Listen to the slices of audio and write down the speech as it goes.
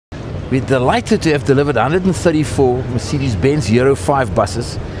We're delighted to have delivered 134 Mercedes-Benz Euro 5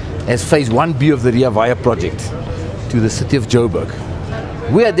 buses as Phase 1B of the Rea Vaya project to the City of Johannesburg.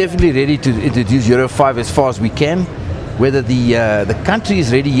 We are definitely ready to introduce Euro 5 as far as we can. Whether the country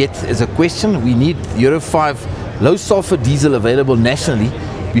is ready yet is a question. We need Euro 5 low sulfur diesel available nationally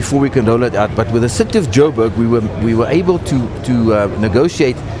before we can roll it out. But with the City of Johannesburg, we were able to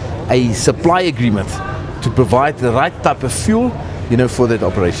negotiate a supply agreement to provide the right type of fuel, for that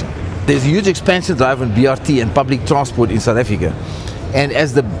operation. There's a huge expansion drive on BRT and public transport in South Africa. And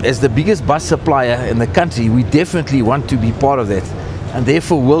as the biggest bus supplier in the country, we definitely want to be part of that. And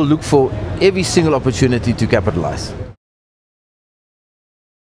therefore, we'll look for every single opportunity to capitalize.